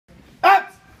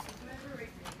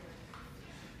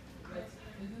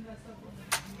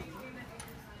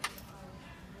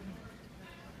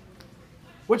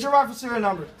What's your rifle serial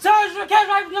number? Sir, your cadet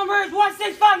rifle number is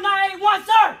 165981,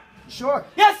 sir. Sure.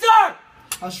 Yes, sir.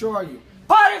 How sure are you?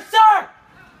 Positive, sir.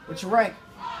 What's your rank?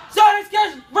 Sir, this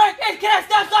cadet rank is Cadet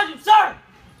Staff Sergeant, sir.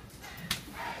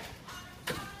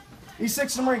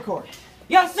 E6 in the Marine Corps.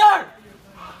 Yes, sir.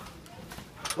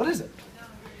 What is it?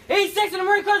 E6 in the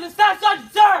Marine Corps is a Staff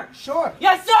Sergeant, sir. Sure.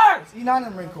 Yes, sir. It's E9 in the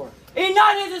Marine Corps.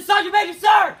 E9 is a Sergeant Major,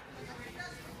 sir.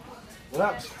 What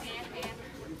else?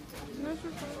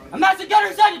 A Master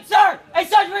Gunner Sergeant, sir. A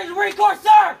Sergeant Major of the Marine Corps,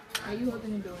 sir. Are you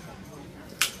holding and doing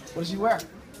What does he wear?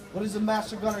 What does the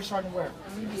Master Gunner Sergeant wear?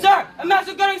 Sir, a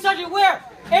Master Gunner Sergeant wear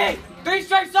a 3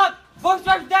 stripes up, 4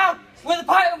 stripes down, with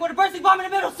a bursting bomb in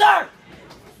the middle, sir.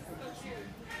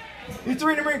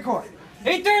 E3 in the Marine Corps.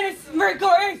 E3 in the Marine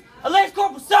Corps is a Lance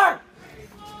Corporal, sir.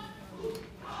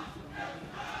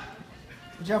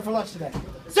 What'd you have for lunch today?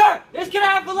 Sir, this can I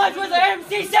have for lunch with an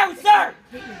MC sandwich, sir.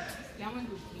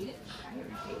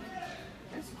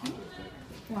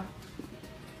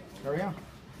 Carry on.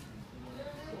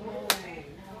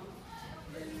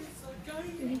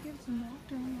 Did he give some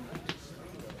water?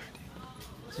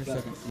 6 seconds.